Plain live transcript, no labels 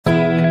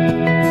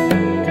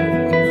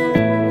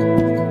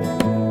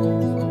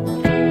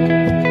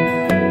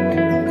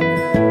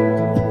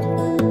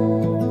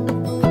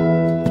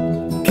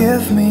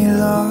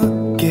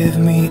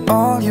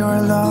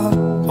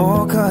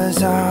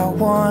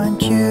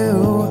you.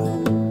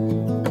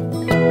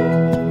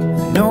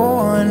 No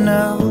one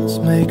else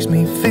makes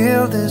me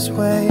feel this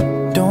way.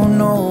 Don't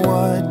know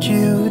what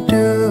you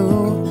do.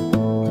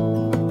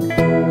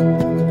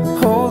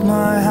 Hold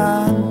my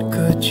hand,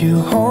 could you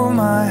hold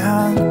my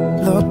hand?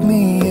 Look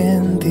me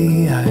in the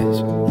eyes.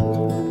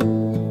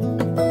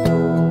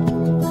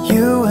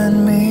 You and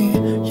me,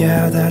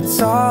 yeah, that's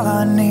all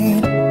I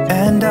need.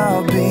 And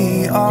I'll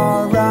be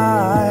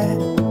alright.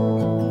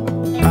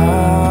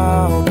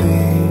 I'll be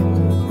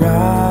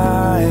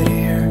right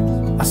here.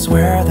 I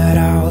swear that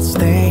I'll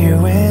stay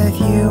here with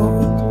you.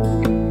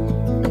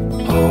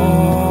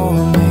 Hold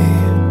me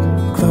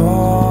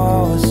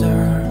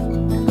closer.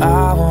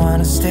 I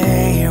wanna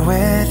stay here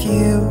with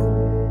you.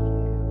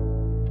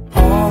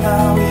 All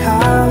that we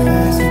have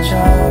is each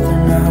other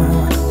now.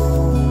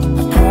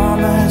 I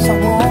promise I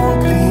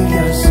won't leave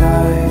your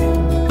side.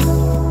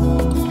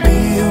 Be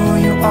who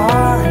you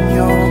are and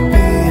you'll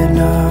be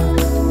enough.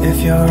 If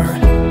you're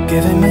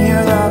giving me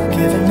your love,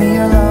 giving me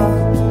your love.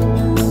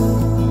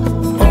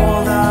 All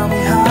that we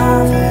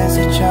have is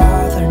each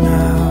other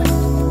now.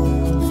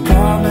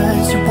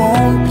 Promise you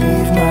won't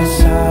leave my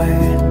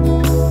side.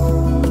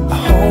 I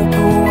hope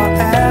who I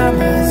am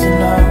is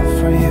enough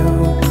for you.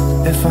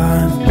 If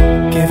I'm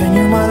giving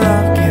you my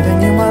love, giving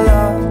you my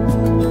love,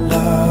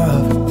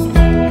 love.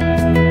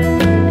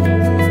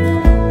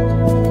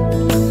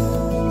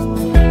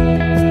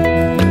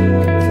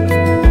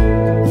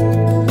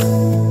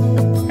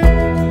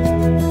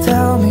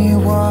 Tell me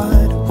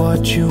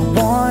what you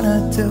wanna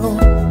do.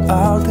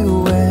 I'll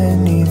do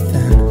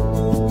anything.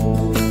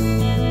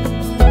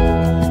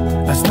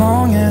 As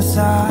long as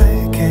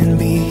I can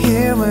be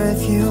here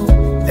with you,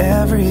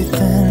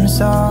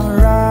 everything's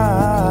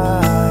alright.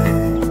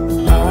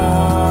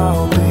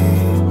 I'll be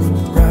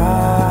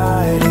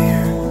right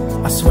here.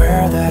 I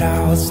swear that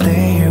I'll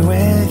stay here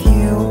with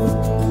you.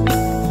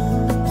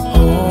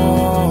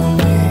 Hold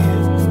me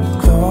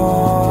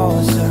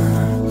closer.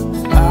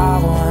 I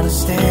wanna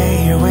stay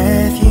here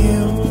with you.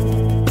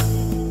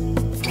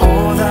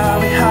 All that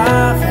we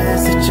have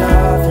is each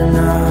other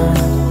now.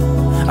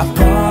 I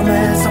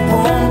promise I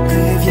won't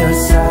leave your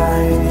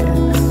side.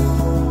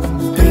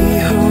 Be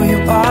who you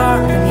are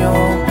and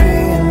you'll be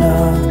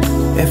enough.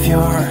 If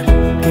you're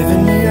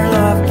giving me your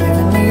love,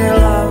 giving me your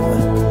love.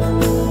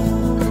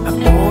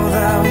 All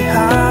that we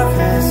have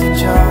is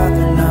each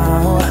other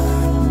now.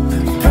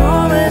 I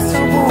promise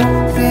I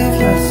won't leave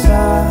your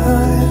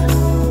side.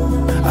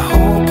 I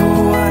hope who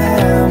I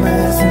am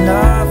is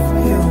enough for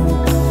you.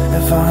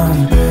 If I'm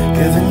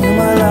giving you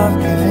my love,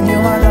 giving you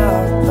my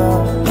love,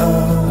 love,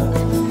 love.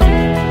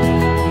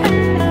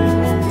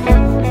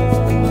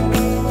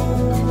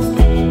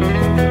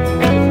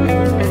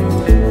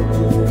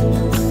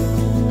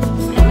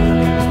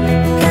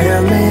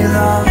 Give me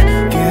love,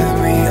 give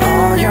me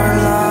all your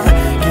love,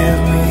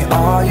 give me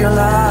all your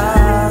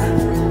love.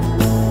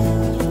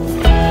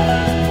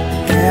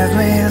 Give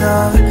me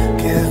love,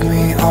 give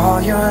me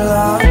all your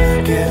love,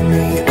 give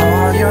me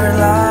all your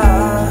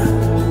love.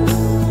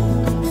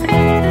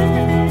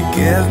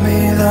 Give me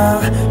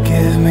love,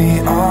 give me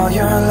all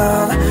your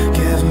love,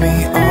 give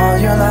me all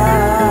your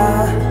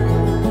love.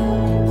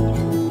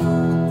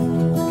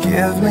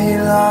 Give me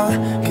love,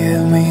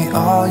 give me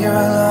all your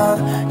love,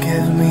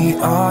 give me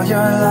all your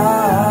love.